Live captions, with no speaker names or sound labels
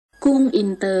กุ้งอิ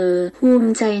นเตอร์ภู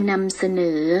มิใจนำเสน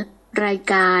อราย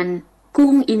การ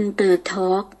กุ้งอินเตอร์ท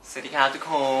อล์กสวัสดีครับทุก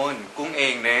คนกุ้งเอ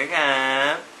งนะครั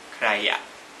บใครอ่ะ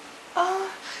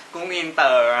กุ้งอินเต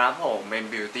อร์ครับผมเป็น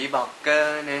บิวตี้บล็อกเกอ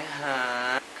ร์นะฮะ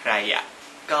ใครอ่ะ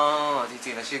ก็จ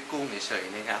ริงๆแล้วชื่อกุ้งเฉย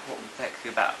ๆนะครับผมแต่คื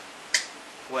อแบบ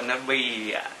วันนับวี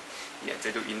อ่ะอยากจะ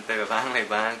ดูอินเตอร์บ้างอะไร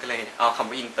บ้างก็เลยเอาคำ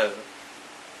ว่าอินเตอร์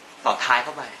ต่อท้ายเข้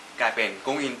าไปกลายเป็น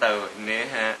กุ้งอินเตอร์นะ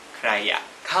ฮะใครอ่ะ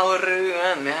เข้าเรื่อ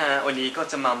งนะฮะวันนี้ก็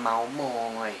จะมาเมาส์มอ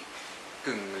ย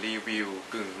กึ่งรีวิว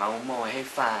กึ่งเมาส์มอยให้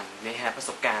ฟังนะฮะประส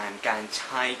บการณ์การใ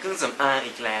ช้เครื่องสำอาง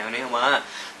อีกแล้วนะว่า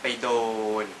ไปโด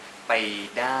นไป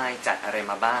ได้จัดอะไร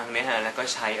มาบ้างนะฮะแล้วก็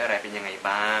ใช้อะไรเป็นยังไง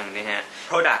บ้างนะฮะ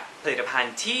Product ผลิตภัณ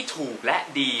ฑ์ที่ถูกและ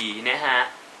ดีนะฮะ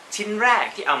ชิ้นแรก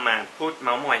ที่เอามาพูดเม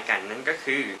าส์มอยกันนั่นก็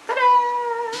คือ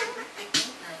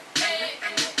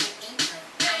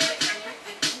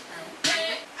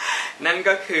นั่น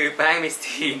ก็คือแป้งมิส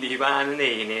ทีนดีบ้านนั่นเอ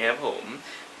งนะครับผม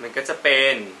มันก็จะเป็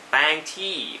นแป้ง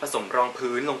ที่ผสมรอง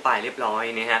พื้นลงไปเรียบร้อย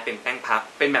นะฮะเป็นแป้งพับ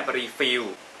เป็นแบบรีฟิล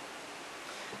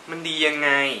มันดียังไง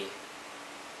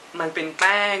มันเป็นแ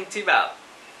ป้งที่แบบ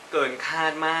เกินคา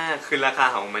ดมากคือราคา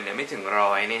ของมันเนี่ยไม่ถึง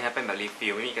100เนี่ยฮะเป็นแบบรีฟิ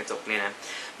ลไม่มีกระจกเนี่ยนะ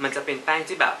มันจะเป็นแป้ง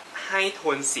ที่แบบให้โท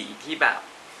นสีที่แบบ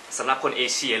สำหรับคนเอ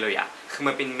เชียเลยอะคือ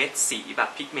มันเป็นเม็ดสีแบบ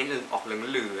พิกเมนต์ออกเ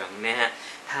หลืองๆนะฮะ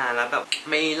ทาแล้วแบบ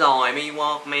ไม่ลอยไม่ว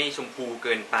อกไม่ชมพูเ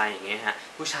กินไปอย่างเงี้ยฮะ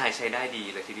ผู้ชายใช้ได้ดี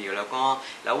เลยทีเดียวแล้วก็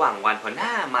ระหว่างวันพอหน้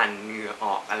ามันเหงื่ออ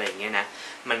อกอะไรเงี้ยนะ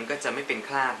มันก็จะไม่เป็นค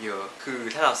ราบเยอะคือ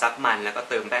ถ้าเราซักมันแล้วก็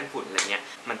เติมแป้งฝุ่นอะไรเงี้ย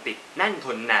มันติดแน่นท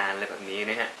นนานอะไรแบบนี้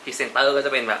นะฮะพรีเซนเตอร์ก็จ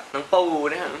ะเป็นแบบน้องปู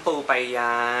นะฮะน้องปูไปย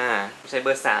าใช้เบ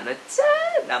อร์3นะจ้า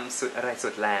ดำสุดอะไรสุ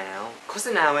ดแล้วโฆษ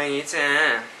ณาไว้อย่างนี้จ้า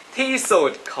ที่สุ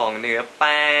ดของเนื้อแ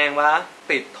ป้งวะ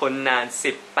ติดทนนาน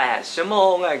18ชั่วโม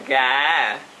งอะแก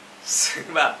ซึ่ง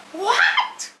แบบ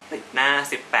what ติดหน้า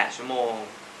18ชั่วโมง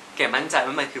แกมั่นใจ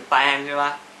ว่ามันคือแป้งใช่ป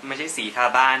ะไม่ใช่สีทา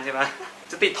บ้านใช่ปะ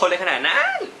จะติดทนเลยขนาดนั้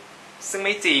นซึ่งไ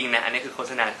ม่จริงนะอันนี้คือโฆ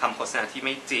ษณาคำโฆษณาที่ไ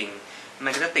ม่จริงมั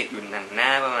นก็จะติดอยู่หนังหน้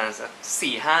าประมาณสัก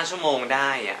 4-5 ชั่วโมงได้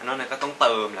อะนอกนั้นก็ต้องเ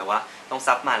ติมแล้วว่าต้อง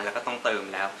ซับมันแล้วก็ต้องเติม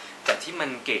แล้วแต่ที่มัน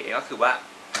เก๋ก็คือว่า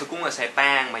คือกุ้งใช้แ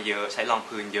ป้งมาเยอะใช้รอง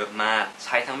พื้นเยอะมากใ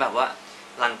ช้ทั้งแบบว่า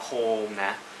ลังโคมน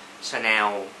ะ Chanel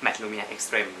Matte Lumiere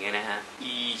Extreme เงี้ยนะฮะ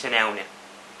Chanel เนี่ย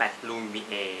Matte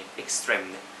Lumiere Extreme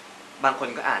เนี่ยบางคน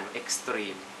ก็อ่านว่า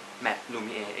Extreme Matte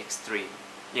Lumiere Extreme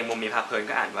อย่างมุมมีพาเพลิน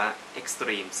ก็อ่านว่า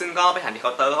Extreme ซึ่งก็ไปถามที่เค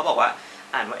าน์เตอร์เขาบอกว่า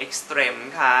อ่านว่า Extreme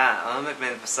ค่ะมันเป็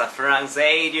นภาษาฝรั่งเศ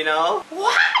ส you know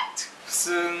what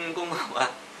ซึ่งกุ้งบอกว่า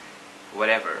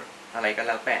whateverอะไรก็แ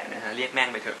ล้วแต่นะฮะเรียกแม่ง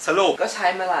ไปเถอะสรุปก็ใช้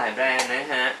มาหลายแบรนด์นะ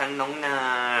ฮะทั้งน้องนา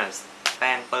สแ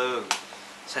ป้งเปิ้ง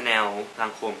Chanel ลั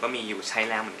งโคมก็มีอยู่ใช้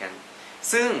แล้วเหมือนกัน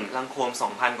ซึ่งลังโคม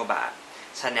 2,000 กว่าบาท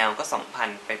Chanel ก็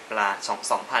 2,000 ไปปลา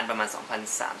 2,000 ประมาณ 2,300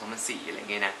 2,400 อะไร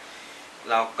เงี้ยนะ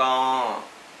แล้วก็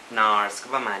NARS ก็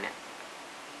ประมาณเนี่ย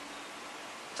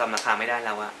จำราคาไม่ได้แ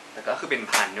ล้วอะแต่ก็คือเป็น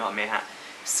พันเนอะไหมฮะ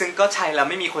ซึ่งก็ใช้แล้ว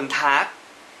ไม่มีคนทัก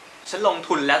ฉันลง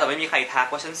ทุนแล้วแต่ไม่มีใครทัก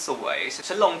ว่าฉันสวย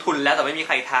ฉันลงทุนแล้วแต่ไม่มีใ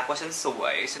ครทักว่าฉันสว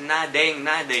ยฉันหน้าเด้งห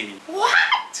น้าดี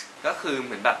what ก็คือเห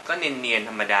มือนแบบก็เนียนๆ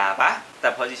ธรรมดาปะแต่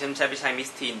พอที่ฉันใช้ไปใช้มิส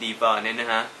ทีนดีบอร์เนี่ยนะ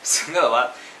ฮะซึ่งก็แบบว่า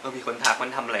มีคนทักมั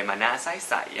นทำอะไรมาหน้าใ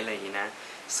สๆอะไรอย่างนี้นะ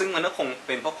ซึ่งมันก็คงเ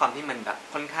ป็นเพราะความที่มันแบบ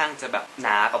ค่อนข้างจะแบบหน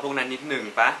ากว่าพวกนั้นนิดนึง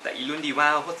ปะแต่อีรุ่นดีว่า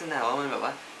โฆษณาว่ามันแบบ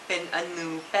ว่าเป็นอนู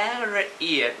แป้งละเ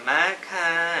อียดมากค่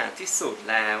ะที่สุด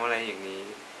แล้วอะไรอย่างนี้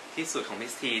ที่สุดของมิ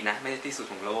สทีนนะไม่ใช่ที่สุด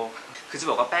ของโลกคือจะ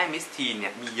บอกว่าแป้งมิสทีนเนี่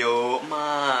ยมีเยอะม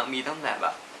ากมีตั้งแต่แบ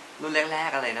บรุ่นแรก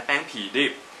ๆอะไรนะแป้งผีดิ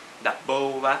บดับเบิล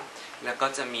ปะแล้วก็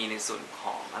จะมีในส่วนข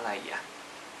องอะไรอ่ะ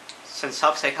ฉันชอ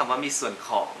บใช้คำว่ามีส่วนข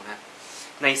องนะ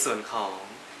ในส่วนของ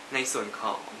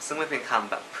ซึ่งมันเป็นคำ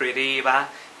แบบ pretty ปะ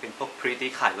เป็นพวก pretty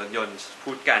ขายรถยนต์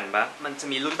พูดกันปะมันจะ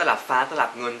มีรุ่นตลับฟ้าตลั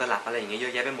บเงินตลับอะไรอย่างเงี้ยเยอ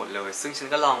ะแยะไปหมดเลยซึ่งฉัน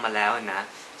ก็ลองมาแล้วนะ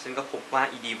ฉันก็พบว่า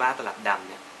อีดีว่าตลับดำ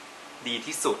เนี่ยดี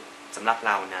ที่สุดสำหรับเ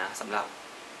รานะสำหรับ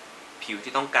ผิว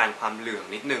ที่ต้องการความเหลือง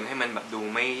นิดนึงให้มันแบบดู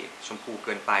ไม่ชมพูเ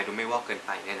กินไปดูไม่วอกเกินไ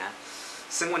ปเนี่ยนะ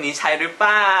ซึ่งวันนี้ใช้หรือเป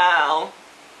ล่า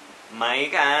ไม่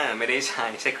ค่ะไม่ได้ใ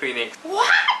ช้คลินิก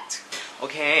what โอ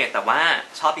เคแต่ว่า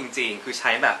ชอบจริงๆคือใ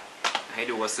ช้แบบให้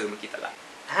ดูว่าซื้อมากี่ตลับ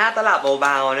5 ตลับเบ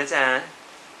าๆนะจ๊ะ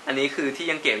อันนี้คือที่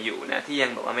ยังเก็บอยู่นะที่ยัง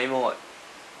บอกว่าไม่หมด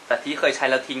แต่ที่เคยใช้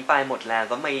แล้วทิ้งไปหมดแล้ว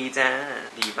ก็ไม่จ้า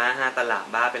ดีบ้า5 ตลับ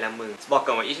บ้าไปละมึงบอก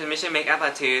ก่อนว่าฉันไม่ใช่เมคอัพอ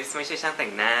าร์ติสต์ไม่ใช่ช่างแต่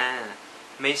งหน้า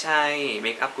ไม่ใช่เม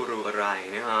คอัพกูรูอะไร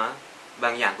นะฮะบา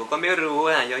งอย่างกูก็ไม่รู้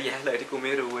อะเยอะแยะเลยที่กูไ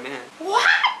ม่รู้นะ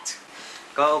what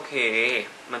ก็โอเค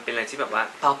มันเป็นอะไรที่แบบว่า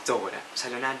ตอบโจทย์อะใช้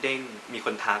แล้วหน้าเด้งมีค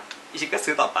นทักอีชิก็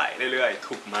ซื้อต่อไปเรื่อยๆ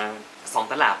ถูกมาก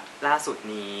2 ตลับล่าสุด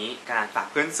นี้การฝาก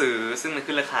เพื่อนซื้อซึ่งมัน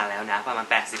ขึ้นราคาแล้วนะประมาณ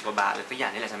80 กว่าบาทเลยตัวอย่า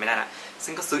งนี่แหละฉันไม่ได้ละ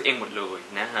ซึ่งก็ซื้อเองหมดเลย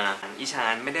นะฮะอีชา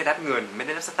นไม่ได้รับเงินไม่ไ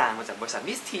ด้รับสตางค์มาจากบริษัท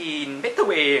มิสทีนเบตเ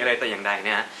วย์อะไรแต่อย่างใดน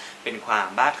ะเป็นความ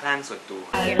บ้าคลั่งส่วนตัว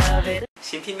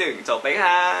ชิ้นที่1จบไป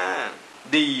ค่ะ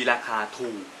ดีราคา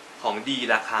ถูกของดี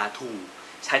ราคาถูก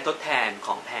ใช้ทดแทนข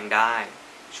องแพงได้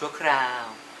ชั่วคราว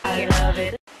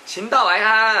ชิ้นต่อไป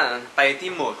ค่ะไป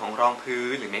ที่โหมดของรองพื้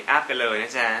นหรือเมคอัพกันเลยน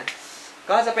ะจ๊ะ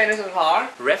ก็จะเป็นในส่วนของ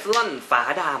Revlon ฝา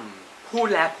ดำพูด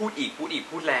แล้วพูดอีก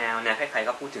พูดแล้วนะใครๆ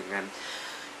ก็พูดถึงกัน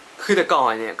คือแต่ก่อ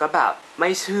นเนี่ยก็แบบไม่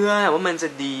เชื่อว่ามันจะ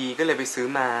ดีก็เลยไปซื้อ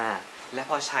มาและ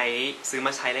พอซื้อม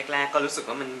าใช้แรกๆก็รู้สึก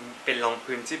ว่ามันเป็นรอง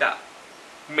พื้นที่แบบ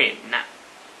เหม็นน่ะ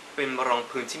เป็นรอง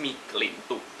พื้นที่มีกลิ่น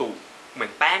ตุ่ๆเหมือ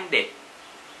นแป้งเด็ก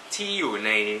ที่อยู่ใ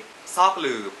นซอกห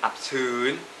ลืบอับชื้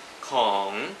นของ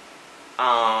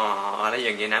อะไรอ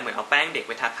ย่างเงี้ยนะเหมือนเอาแป้งเด็กไ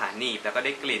ปทาขาหนีบแล้วก็ไ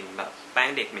ด้กลิ่นแบบแป้ง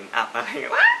เด็กเหม็นอับอะไร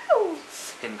ว้าว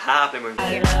เห็นภาพเลยมึง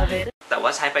แต่ว่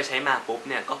าใช้ไปใช้มาปุ๊บ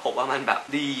เนี่ยก็พบว่ามันแบบ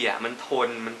ดีอ่ะมันทน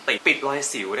มันปิดรอย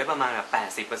สิวได้ประมาณแบบ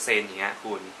 80% อย่างเงี้ย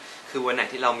คุณคือวันไหน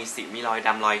ที่เรามีสิวมีรอยด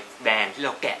ำรอยแดงที่เร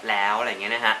าแกะแล้วอะไรเงี้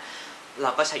ยนะฮะเร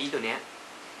าก็ใช้ตัวเนี้ย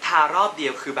ทารอบเดี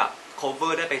ยวคือแบบ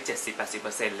cover ได้ไป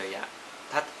 70-80% เลยอะ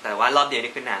แต่ว่ารอบเดียว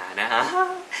นี่คือหนานะฮะ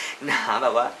หนาแบ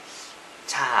บว่า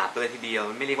ฉาบเลยทีเดียว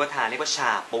ไม่เรียกว่าทาเรียกว่าฉ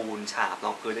าบปูนฉาบร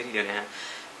องพื้นได้ทีเดียวนะฮะ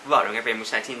บอกเลยไงเป็นผู้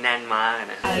ชายที่แน่นมาก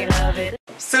นะ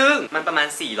ซึ่งมันประมาณ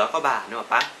400 กว่าบาทนึกออ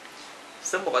กปะ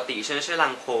ซึ่งปกติฉันจะใช้ลั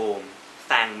งโคมแ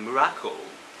ฟงมิราเคิล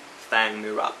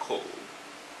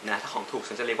นะถ้าของถูก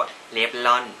ฉันจะเรียกว่าเลฟล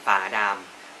อนฝาด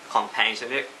ำของแพงฉัน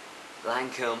เรียกลัง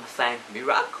โคมแฟงมิ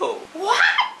ราเคิล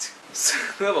what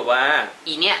เพื่อบอกว่า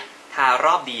อีเนี้ยทาร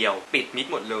อบเดียวปิดมิด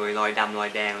หมดเลยรอยดำรอย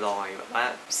แดงรอยแบบว่า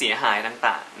เสียหาย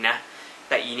ต่างๆนะ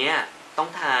แต่อีเนี้ยต้อง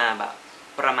ทาแบบ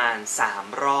ประมาณ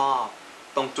3 รอบ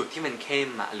ตรงจุดที่มันเข้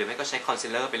มอ่ะหรือไม่ก็ใช้คอนซี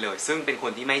ลเลอร์ไปเลยซึ่งเป็นค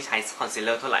นที่ไม่ใช้คอนซีลเล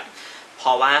อร์เท่าไหร่เพร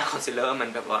าะว่าคอนซีลเลอร์มัน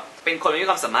แบบว่าเป็นคนไม่มี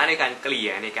ความสามารถในการเกลี่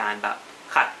ยในการแบบ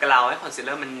ขัดเกลาให้คอนซีลเล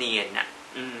อร์มันเนียนอ่ะ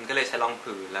ก็เลยใช้รอง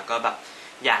พื้นแล้วก็แบบ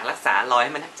อยากรักษารอยใ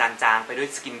ห้มันจางๆไปด้วย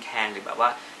สกินแคร์หรือแบบว่า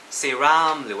เซรั่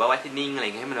มหรือว่าไวท์เทนนิ่งอะไรเ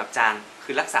งี้ยให้มันแบบจาง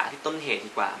คือรักษาที่ต้นเหตุ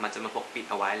ดีกว่ามันจะมาปกปิด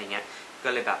เอาไว้อะไรเงี้ยก็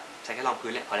เลยแบบใช้แค่รองพื้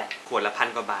นแหละพอละขวดละ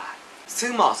1,000 กว่าบาทซึ่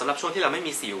งเหมาะสำหรับช่วงที่เราไม่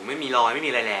มีสิวไม่มีรอยไม่มี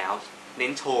อะไรแล้วเน้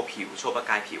นโชว์ผิวโชว์ประ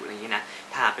กายผิวอะไรอย่างนี้นะ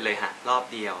ทาไปเลยฮะรอบ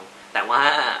เดียวแต่ว่า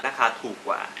ราคาถูกก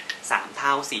ว่า3 เท่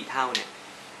า 4 เท่าเนี่ย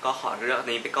ก็ขอเลือก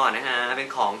นี้ไปก่อนนะฮะเป็น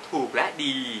ของถูกและ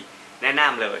ดีแนะน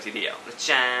ำเลยทีเดียวนะ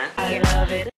จ๊ะ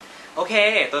โอเค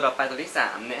ตัวต่อไปตัวที่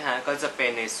3เนี่ยฮะก็จะเป็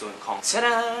นในส่วนของชน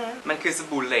ะมันคือส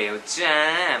บู่เหลวจ้า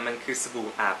มันคือสบู่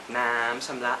อาบน้ำช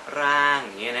ำระร่างอ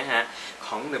ย่างเงี้ยนะฮะข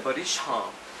อง The Body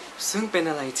Shopซึ่งเป็น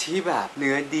อะไรที่แบบเ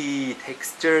นื้อดี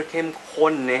texture เข้มข้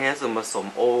นนะฮะส่วนผสม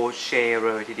โอเชเ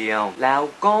ลยทีเดียวแล้ว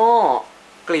ก็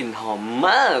กลิ่นหอมม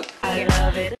าก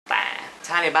แต่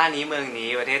ถ้าในบ้านนี้เมืองนี้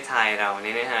ประเทศไทยเราเ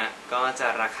นี่ยนะฮะก็จะ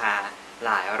ราคา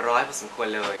หลายร้อยพอสมควร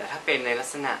เลยแต่ถ้าเป็นในลัก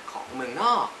ษณะของเมืองน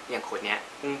อกอย่างขวดเนี้ย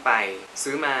เพิ่งไป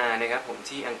ซื้อมานะครับผม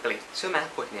ที่อังกฤษเชื่อไหม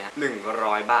ขวดเนี้ย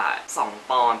100 บาท2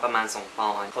 ปอนด์ประมาณ2 ป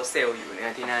อนด์เขาเซลล์อยู่เนี่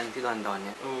ยที่นั่นที่ลอนดอนเ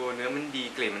นี่ยเนื้อมันดี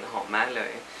กลิ่นมันหอมมากเล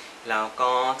ยแล้ว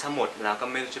ก็ถ้าหมดแล้วก็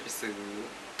ไม่รู้จะไปซื้อ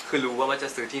คือรู้ว่าจะ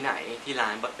ซื้อที่ไหนที่ร้า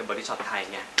น The Body Shop ไทย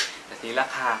ไงแต่ทีนี้รา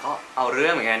คาก็เอาเรื่อ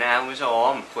งเหมือนกันนะคุณผู้ช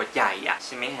มขวดใหญ่อะใ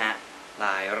ช่ไหมฮะหล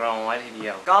ายร้อยทีเดี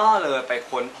ยวก็เลยไป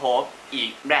ค้นพบอี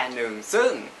กแบรนด์หนึ่งซึ่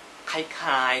งค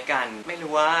ล้ายๆกันไม่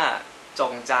รู้ว่าจ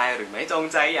งใจหรือไม่จง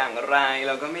ใจอย่างไรเ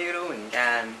ราก็ไม่รู้เหมือนกั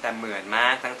นแต่เหมือนมา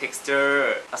กทั้ง texture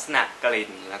ลักษณะกลิ่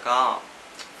นแล้วก็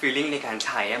feeling ในการใ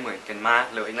ช้เหมือนกันมาก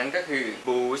เลยนั่นก็คือ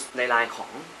Boost ในลายขอ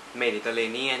งเมดิเตอร์เร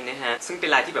เนียนนะฮะซึ่งเป็น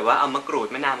ลายที่แบบว่าเอามะกรูด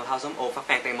มะนาวมะพร้าวส้มโอฟักแฟ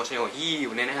งแตงโมชะโยฮีอ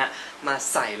ยู่เนี่ยนะฮะมา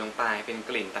ใส่ลงไปเป็น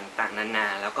กลิ่นต่างๆนานา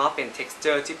แล้วก็เป็น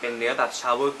texture ที่เป็นเนื้อแบบ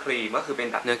shower cream ก็คือเป็น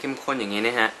แบบเนื้อเข้มข้นอย่างนี้น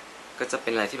ะฮะก็จะเป็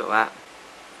นอะไรที่แบบว่า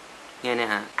เนี่ยน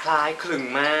ะฮะคล้ายคลึง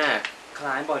มากค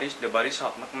ล้าย The Body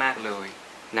Shop มากๆเลย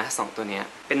นะ2 ตัวเนี้ย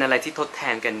เป็นอะไรที่ทดแท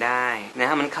นกันได้นะ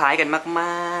ฮะมันคล้ายกันม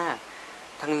าก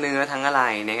ๆทั้งเนื้อทั้งอะไร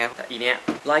นะครับแต่อีเนี้ย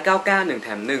199 1 แถ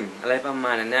ม 1อะไรประม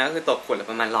าณนั้นนะก็คือตกขวดละ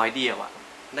ประมาณ100 เดียวอะ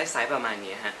ได้ไซส์ประมาณ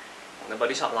นี้ฮะของ The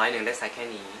Body Shop 100ได้ไซส์แค่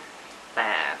นี้แ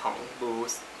ต่ของ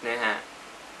Boost นะฮะ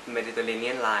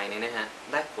Mediterranean Line เนี่ยนะฮะ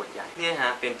ได้ขวดใหญ่เนี่ยฮ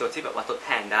ะเป็นตัวที่แบบว่าทดแท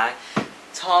นได้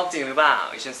ชอบจริงหรือเปล่า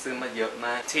ฉันซื้อมาเยอะม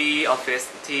ากที่ออฟฟิศ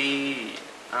ที่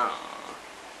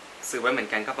ซื้อไว้เหมือน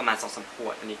กันก็ประมาณ 2-3 ขว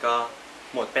ดอันนี้ก็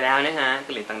หมดไปแล้วนะฮะก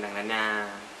ลิ่นต่างๆนานา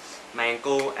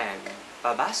Mango and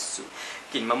Babasu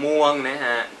กลิ่นมะม่วงนะฮ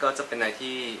ะก็จะเป็นอะไร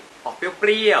ที่ออกเป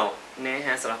รี้ยวๆนะฮ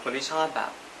ะสำหรับคนที่ชอบแบ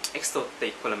บเอ็กโซติ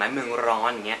กผลไม้เมืองร้อน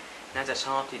อย่างเงี้ยน่าจะช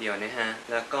อบทีเดียวนะฮะ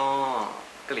แล้วก็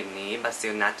กลิ่นนี้บาซิ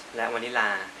ลนัทและวานิลา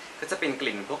ก็จะเป็นก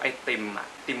ลิ่นพวกไอติมอะ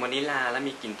ติมวานิลาแล้ว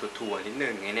มีกลิ่นถั่วๆนิดนึ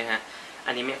งไงนะฮะ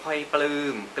อันนี้ไม่ค่อยปลื้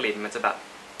มกลิ่นมันจะแบบ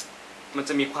มัน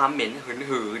จะมีความเหม็น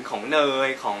หืนๆของเนย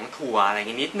ของถั่วอะไรอย่า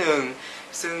งนี้นิดนึง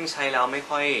ซึ่งใช้แล้วไม่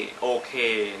ค่อยโอเค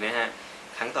นะฮะ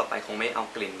ครั้งต่อไปคงไม่เอา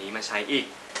กลิ่นนี้มาใช้อีก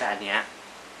แต่อันเนี้ย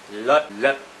เลิศ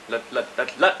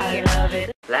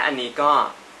และอันนี้ก็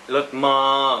เลิศม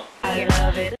าก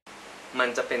มัน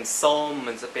จะเป็นส้ม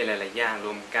มันจะเป็นหลายๆอย่างร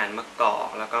วมกันมะกอก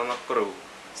แล้วก็มะกรูด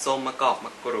ส้มมะกอกม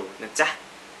ะกรูดนะจ๊ะ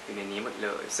อยู่ในนี้หมดเล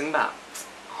ยซึ่งแบบ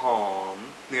หอม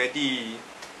เนื้อดี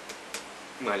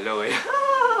เหมือนเลย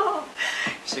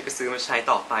ฉันก็ซื้อมาใช้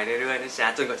ต่อไปเรื่อยๆนะจ๊ะ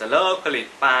จนกว่าจะเลิกผลิต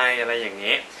ไปอะไรอย่างเ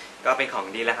งี้ยก็เป็นของ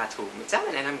ดีราคาถูกนะจ๊ะ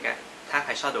แนะนำกันถ้าใค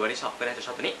รชอบหรือว่าไม่ชอบก็น่าจะช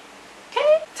อบตัวนี้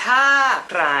ถ้า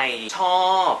ใครชอ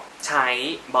บใช้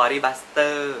Body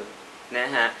Buster นะ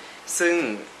ฮะซึ่ง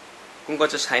กุ้งก็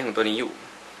จะใช้ของตัวนี้อยู่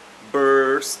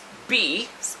Burt's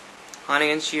Bees Honey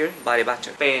and Sheer Body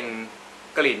Butter เป็น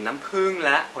กลิ่นน้ำผึ้งแ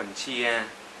ละผลเชียร์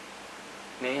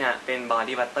นี่ฮะเป็น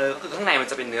Body Butter ก็คือข้างในมัน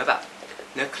จะเป็นเนื้อแบบ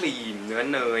เนื้อครีมเนื้อ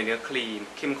เนยเนื้อครีม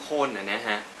เข้มข้นนะฮ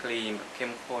ะครีมแบบเข้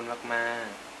มข้นมาก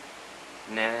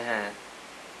ๆนะฮะ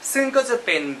ซึ่งก็จะเ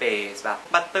ป็นเบสแบบ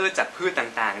บัตเตอร์จากพืช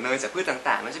ต่างๆเนยจากพืช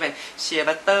ต่างๆมันจะเป็นเชียร์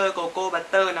บัตเตอร์โกโก้บัต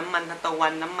เตอร์น้ำมันทานตะวั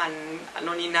นน้ำมันโ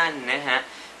น่นนี่นั่นนะฮะ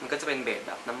มันก็จะเป็นเบสแ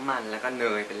บบน้ำมันแล้วก็เน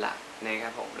ยเป็นหลักนะครั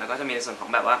บผมแล้วก็จะมีในส่วนของ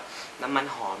แบบว่าน้ำมัน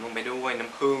หอมลงไปด้วยน้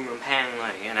ำผึ้งน้ำแห้งอะไ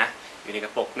รอย่างเงี้ยนะอยู่ในกร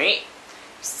ะปุกนี้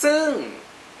ซึ่ง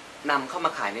นำเข้าม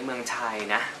าขายในเมืองไทย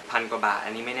นะ1,000 กว่าบาทอั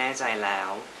นนี้ไม่แน่ใจแล้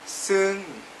วซึ่ง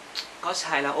ก็ใ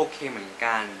ช้แล้วโอเคเหมือน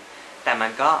กันแต่มั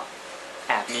นก็แ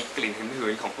อบมีกลิ่นหื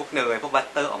นๆของพวกเนยพวกบัต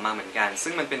เตอร์ออกมาเหมือนกัน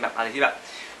ซึ่งมันเป็นแบบอะไรที่แบบ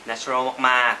natural ม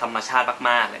ากๆธรรมชาติ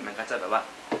มากๆเลยมันก็จะแบบว่า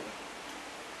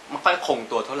ไม่ค่อยคง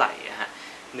ตัวเท่าไหร่ฮะ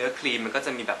เนื้อครีมมันก็จ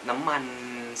ะมีแบบน้ำมัน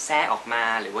แทรกออกมา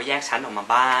หรือว่าแยกชั้นออกมา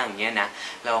บ้างอย่างเงี้ยนะ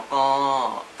แล้วก็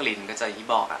กลิ่นก็จะที่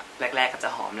บอกอะแรกๆก็จะ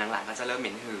หอมหลังๆก็จะเริ่มเห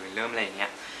ม็นหืนเริ่มอะไรอย่างเงี้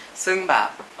ยซึ่งแบบ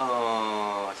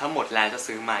ถ้าหมดแล้วจะ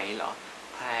ซื้อไหมเหรอ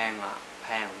แพงอะแพ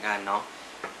งเหมือนกันเนาะ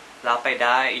เราไปไ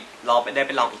ด้ไ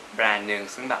ปลองอีกแบรนด์หนึ่ง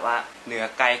ซึ่งแบบว่าเนื้อ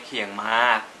ใกล้เคียงม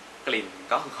ากกลิ่น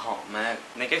ก็คือหอมมาก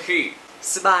นั่นก็คือ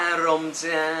สบายอารมณ์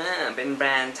จ้าเป็นแบร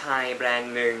นด์ไทยแบรน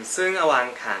ด์หนึ่งซึ่งเอาวาง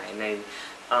ขายใน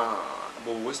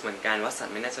บูสเหมือนกันว่าสัน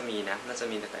ไม่น่าจะมีนะน่าจะ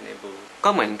มีแต่ในบูสก็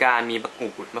เหมือนกันมีมะกรู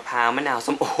ดมะพร้าวมะนาว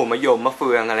ส้มโอมะยมมะเฟื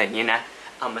องอะไรอย่างนี้นะ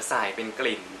เอามาใส่เป็นก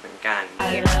ลิ่นเหมือนกัน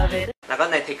แล้วก็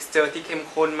ใน texture ที่เข้ม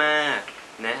ข้นมาก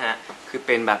นะฮะคือเ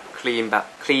ป็นแบบครีมแบบ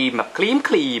ครีม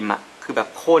อ่ะคือแบบ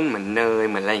ข้นเหมือนเนย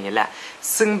เหมือนอะไรอย่างเงี้ยแหละ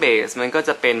ซึ่งเบสมันก็จ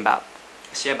ะเป็นแบบ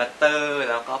เชียร์บัตเตอร์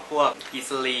แล้วก็พวกกีซ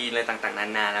าลีนอะไรต่างๆนา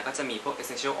นาแล้วก็จะมีพวก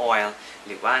essential oil ห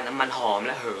รือว่าน้ำมันหอมแ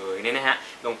ละเหยเนี่ยนะฮะ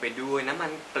ลงไปด้วยน้ำมั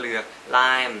นเปลือกไล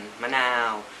ม์มะนา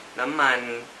วน้ำมัน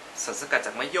สารสกัดจ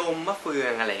ากมะยมมะเฟือ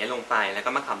งอะไรอย่างเงี้ยลงไปแล้วก็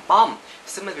มะขามป้อม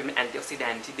ซึ่งมันเป็นแอนตี้ออกซิแด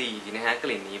นต์ที่ดีนะฮะก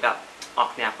ลิ่นนี้แบบออ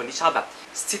กแนวคนที่ชอบแบบ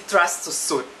ซิตรัส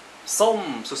สุดๆส้ม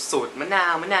สุดๆมะนา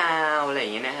วอะไรอย่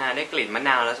างเงี้ยนะฮะได้กลิ่นมะน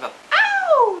าวแล้วจะแบบ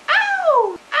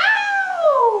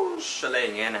อะไรอ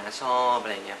ย่างเงี้ยนะชอบอะ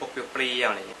ไรเงี้ยพวกเปรี้ยวๆ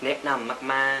อะไรเงี้ยแนะน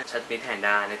ำมากๆชัดนิแทนด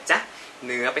านะจ๊ะเ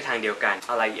นื้อไปทางเดียวกัน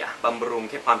อะไรอะบำรุง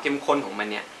ความเข้มข้นของมัน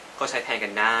เนี่ยก็ใช้แทนกั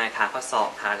นได้ทาข้อศอก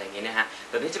ทาอะไรอย่างเงี้ยนะฮะ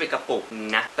ตัวนี้จะเป็นกระปุก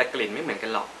นะแต่กลิ่นไม่เหมือนกั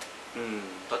นหรอก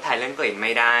ทดแทนเรื่องกลิ่นไ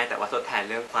ม่ได้แต่ว่าทดแทน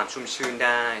เรื่องความชุ่มชื่นไ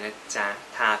ด้นะจ๊ะ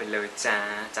ทาไปเลยจ้า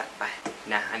จัดไป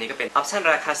นะอันนี้ก็เป็นออปชั่น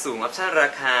ราคาสูงออปชั่นรา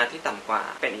คาที่ต่ำกว่า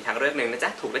เป็นอีกทางเลือกหนึ่งนะจ๊ะ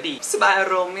ถูกและดีสบายอา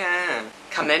รมณ์ไง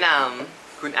คำแนะน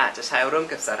ำคุณอาจจะใช้ร่วม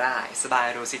กับสาหร่ายสบาย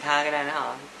รูซิท่าก็ได้นะค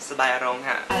ะสบายอารมณ์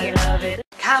ค่ะ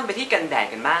ข้ามไปที่กันแดด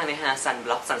กันบ้างนะฮะ Sun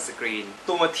Block Sunscreen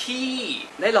ตัวที่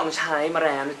ได้ลองใช้มาแ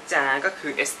ล้วนะจ๊ะก็คื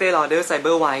อ Estee Lauder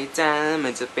Cyber White จ้ามั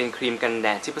นจะเป็นครีมกันแด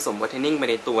ดที่ผสมไวท์เทนนิ่งไป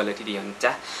ในตัวเลยทีเดียวนะจ๊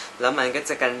ะแล้วมันก็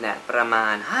จะกันแดดประมา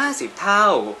ณ50 เท่า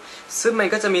ซึ่งมัน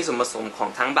ก็จะมีส่วนผสมของ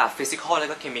ทั้งแบบ Physical แล้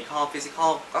วก็ Chemical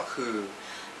Physical ก็คือ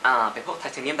เป็นพวกไท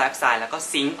เทเนียมไดออกไซด์แล้วก็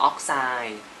ซิงค์ออกไซ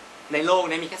ด์ในโลก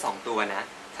นี้มีแค่2ตัวนะ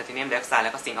ไทเทเนียมไดออกไซด์แ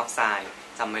ล้วก็ซิงค์ออกไซด์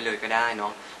จำไว้เลยก็ได้เนา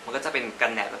ะมันก็จะเป็นกั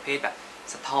นแดดประเภทแบบ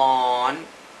สะท้อน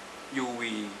UV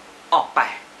ออกไป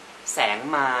แสง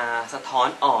มาสะท้อน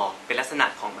ออกเป็นลักษณะ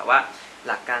ของแบบว่า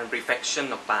หลักการ reflection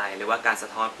ออกไปหรือว่าการสะ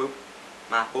ท้อนปุ๊บ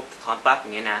มาปุ๊บสะท้อนปั๊บอย่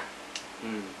างเงี้ยนะ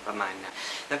ประมาณนะ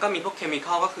แล้วก็มีพวกเคมีค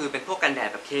อลก็คือเป็นพวกกันแดด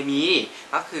แบบเคมี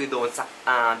ก็คือโด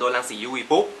นรังสี UV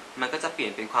ปุ๊บมันก็จะเปลี่ย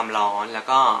นเป็นความร้อนแล้ว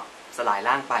ก็สลาย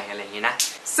ร่างไปอะไรอย่างเงี้ยนะ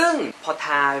ซึ่งพอท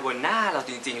าไปบนหน้าเรา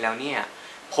จริงๆแล้วเนี่ย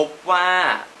พบว่า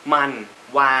มัน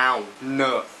วาวเน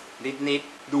อะนิด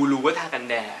ๆดูรู้ว่าทากัน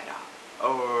แดด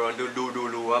ดู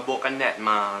รู้ว่าโบกันแดด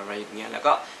มาอะไรอย่างเงี้ยแล้ว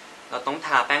ก็เราต้องท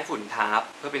าแป้งฝุ่นทับ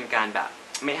เพื่อเป็นการแบบ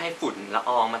ไม่ให้ฝุ่นละ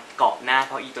อองมาเกาะหน้าเ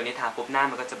พราะอีตัวนี้ทาปุ๊บหน้า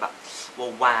มันก็จะแบบ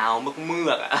วาวเมื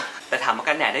อกอะแต่ถามว่า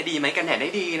กันแดดได้ดีไหมกันแดดได้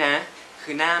ดีนะคื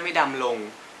อหน้าไม่ดำลง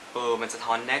มันจะ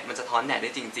ท้อนแดดไ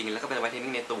ด้จริงๆแล้วก็เป็นไวท์เทน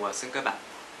นิ่งในตัวซึ่งก็แบบ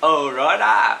รอดอ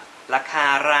ะราคา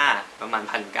ประมาณ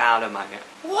 1,900 ประมาณเนี้ย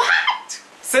What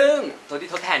ซึ่งตัวที่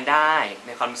ทดแทนได้ใ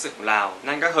นความรู้สึกของเรา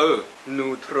นั่นก็คือ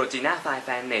Neutrogena 5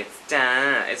 Fairness จ้า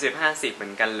SPF 50เหมื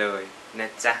อนกันเลยนะ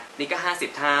จ๊ะนี่ก็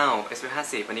50เท่า SPF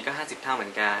 50อันนี้ก็50เท่าเหมื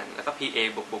อนกันแล้วก็ PA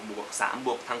บวก3บ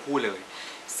วกทั้งคู่เลย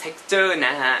Texture น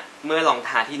ะฮะเมื่อลองท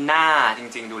าที่หน้าจ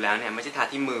ริงๆดูแล้วเนี่ยไม่ใช่ทา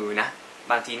ที่มือนะ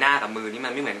บางทีหน้ากับมือนี่มั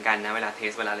นไม่เหมือนกันนะเวลาเท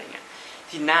สเวลาอะไรเงี้ย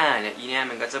ที่หน้าเนี่ยเนี่ย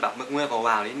มันก็จะแบบเมื่อว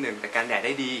าวๆนิดนึงแต่กันแดดไ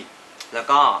ด้ดีแล้ว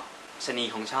ก็ชนี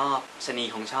ของชอบ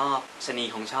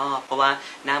เพราะว่า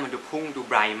หน้ามันดูพุ่งดู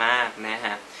ไบรท์มากนะฮ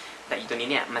ะแต่อีตัวนี้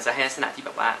เนี่ยมันจะให้ลักษณะที่แบ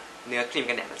บว่าเนื้อครีม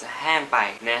กันแดดมันจะแห้งไป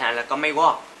นะฮะแล้วก็ไม่ว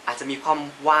อกอาจจะมีความ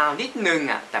วาวนิดนึง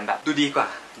อ่ะแต่แบบดูดีกว่า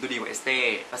เอสเต้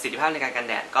ประสิทธิภาพในการกัน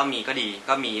แดดก็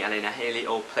มีอะไรนะ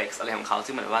Helioplex อะไรของเขา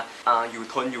ซึ่งเหมือนว่าอยู่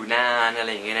ทนอยู่นานอะไร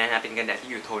อย่างเงี้ยนะฮะเป็นกันแดดที่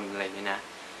อยู่ทนอะไรอย่างเงี้ยนะ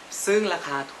ซึ่งราค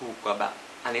าถูกกว่าแบบ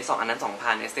อันนี้2อันนั้น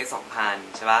 2,000 เอสเต้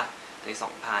 2,000 ใช่ปะอันนี้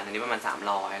 2,000 อันนี้ประมาณ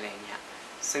300อะไรอย่างเงี้ย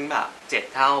ซึ่งแบบ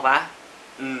7เท่าปะ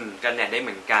กันแดดได้เห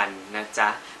มือนกันนะจ๊ะ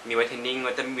มีวิตา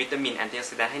มินแอนตี้ออก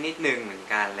ซิแดนต์ให้นิดนึงเหมือน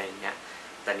กันอะไรอย่างเงี้ย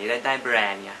แต่นี้ได้แบร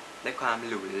นด์เนี่ยได้ความ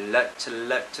หรูเลิศ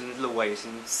ฉันรวยฉั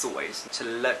นสวยฉัน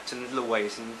เลิศฉันรวย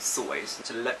ฉันสวย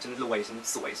ฉันเลิศฉันรวยฉัน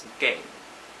สวยฉันเก่ง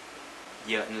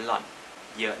เยอะนั่นหล่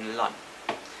อน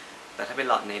แต่ถ้าเป็น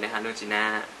หล่อนนี้นะคะโนจิน่า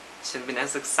ฉันเป็นนัก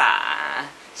ศึกษา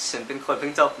ฉันเป็นคนเพิ่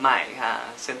งจบใหม่ค่ะ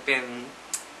ฉันเป็น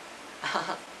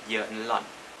เยอะนั่นหล่อน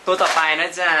ตัวต่อไปนะ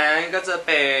จ๊ะก็จะเ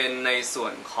ป็นในส่ว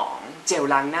นของเจล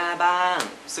ล้างหน้าบ้าง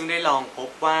ซึ่งได้ลองพบ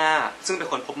ว่าซึ่งเป็น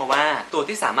คนพบมาว่าตัว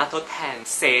ที่สามารถทดแทน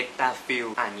เซตาฟิล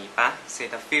นี้ปะเซ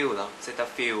ตาฟิลเหรอเซตา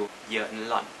ฟิลเยอะนั่น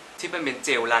หล่อนที่เป็นเจ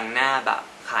ลล้างหน้าแบบ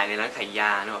ขายในร้านขายย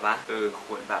านึกออกปะข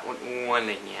วดแบบอ้วนๆอะ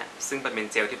ไรเงี้ยซึ่งเป็น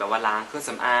เจลที่แบบว่าล้างเครื่อง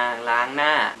สำอางล้างหน้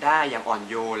าได้อย่างอ่อน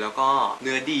โยนแล้วก็เ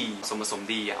นื้อดีสมผสม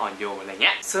ดีอ่อนโยนอะไรเ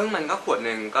งี้ยซึ่งมันก็ขวดห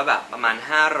นึ่งก็แบบประมาณ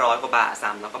500 กว่าบาท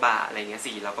300 กว่าบาทอะไรเงี้ย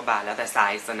400 กว่าบาทแล้วแต่ไซ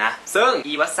ส์นะซึ่ง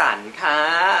อีวสันค่ะ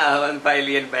มันไปเ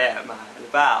รียนแบบมาหรื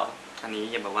อเปล่าอันนี้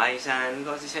อย่าบอกว่าฉันเพ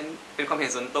ราะฉันเป็นความเห็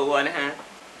นส่วนตัวนะฮะ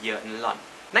เยอะนั่นหล่อน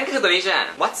นั่นคือตัวนี้จ้ะ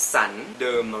Watson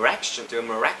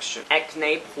Dermaration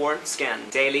Acne Prone Skin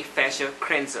Daily Facial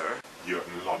Cleanser เยอะ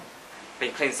นั่นหล่อนเป็น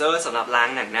cleanser สำหรับล้าง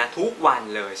หนังหน้าทุกวัน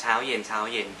เลยเช้าเย็น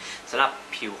สำหรับ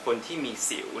ผิวคนที่มี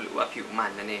สิวหรือว่าผิวมั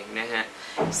นนั่นเองนะฮะ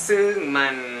ซึ่งมั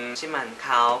นใช่มันเข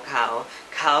า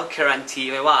การันตี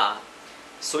ไว้ว่า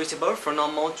suitable for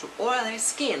normal to oily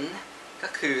skin ก็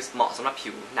คือเหมาะสำหรับผิ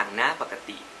วหนังหน้าปก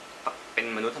ติเป็น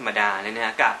มนุษย์ธรรมดาเนี่ยน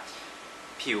ะกับ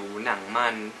ผิวหนังมั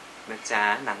นนะจ๊ะ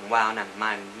หนังวาวหนัง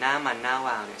มันหน้าว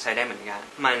าวเนี่ยใช้ได้เหมือนกัน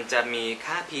มันจะมี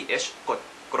ค่า pH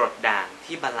กรดด่าง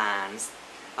ที่บาลานซ์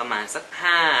ประมาณสัก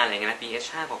5อะไรเงี้ยนะ pH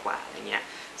 5 กว่าอะไรเงี้ย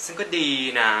ซึ่งก็ดี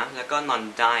นะแล้วก็ non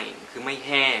drying คือไม่แ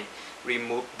ห้ง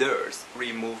remove dirt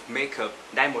remove makeup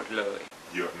ได้หมดเลย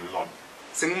เยอะนั่นหล่อน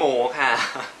ซึ่งโมค่ะ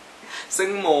ซึ่ง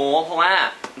โมเพราะว่า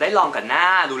ได้ลองกับหน้า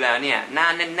ดูแล้วเนี่ยหน้า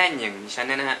แน่นๆอย่างฉันเ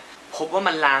นี่ยนะฮะพบว่า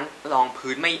มันล้างรอง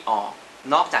พื้นไม่ออก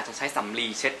นอกจากจะใช้สำลี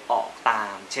เช็ดออกตา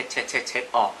มเช็ด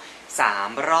ออก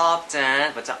3 รอบจ้ะ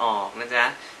กว่าจะออกนะจ๊ะ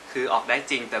คือออกได้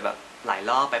จริงแต่แบบหลาย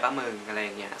รอบไปป้ามึงอะไรอ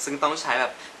ย่างเงี้ยซึ่งต้องใช้แบ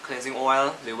บ cleansing oil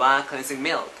หรือว่า cleansing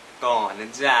milk ก่อนนะ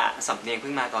จ๊ะสำเนียงเ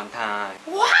พิ่งมาตอนท้าย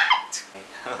What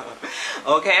โ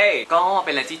อเคก็เป็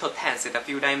นอะไรที่ทดแทนเซตา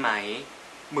ฟิลได้ไหม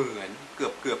เหมือนเกือ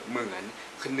บเหมือน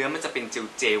คือเนื้อมันจะเป็น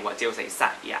เจลอะเจลใส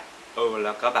ๆอะแ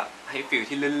ล้วก็แบบให้ฟิล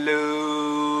ที่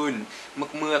ลื่นๆ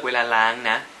เมือกเวลาล้าง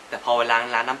นะแต่พอล้าง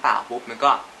น้ำเปล่าปุ๊บมัน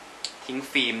ก็ทิ้ง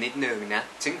ฟิล์มนิดนึงนะ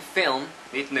ทิ้งฟิล์ม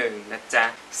นิดนึงนะจ๊ะ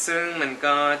ซึ่งมัน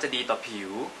ก็จะดีต่อผิ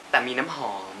วแต่มีน้ำห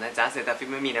อมนะจ๊ะเซตาฟิล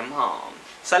ไม่มีน้ำหอม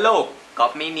สรุปก็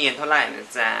ไม่เนียนเท่าไหร่นะ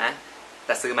จ๊ะแ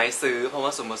ต่ซื้อไหมซื้อเพราะว่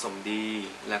าส่วนผสมดี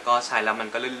แล้วก็ใช้แล้วมัน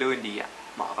ก็ลื่นๆดีอ่ะ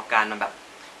เหมาะกับการมันแบบ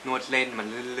นวดเล่นมัน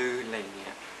ลื่นๆอะไรอย่างเงี้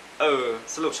ย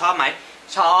สรุปชอบไหม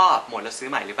ชอบหมดแล้วซื้อ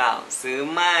ใหม่หรือเปล่าซื้อ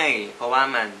ไม่เพราะว่า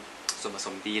มันส่วนผส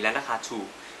มดีและราคาถูก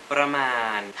ประมา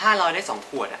ณ500ได้2 ข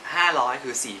วดอ่ะ500คื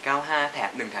อ495แถ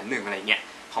ม1 แถม 1อะไรเงี้ย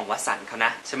ของวัตสันเขาน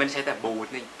ะฉันไม่ได้ใช้แต่บูธ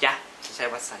นะจ๊ะฉันใช้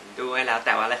วัตสันด้วยแล้วแ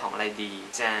ต่ว่าอะไรของอะไรดี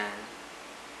จ้า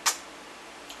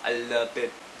I love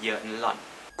it เยอะนั่นหล่อน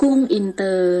กุ้งอินเต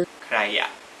อร์ใครอ่ะ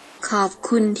ขอบ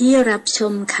คุณที่รับช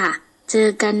มค่ะเจอ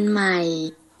กันใหม่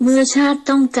เมื่อชาติ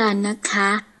ต้องการนะคะ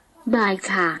บาย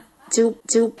ค่ะ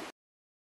จุ๊บ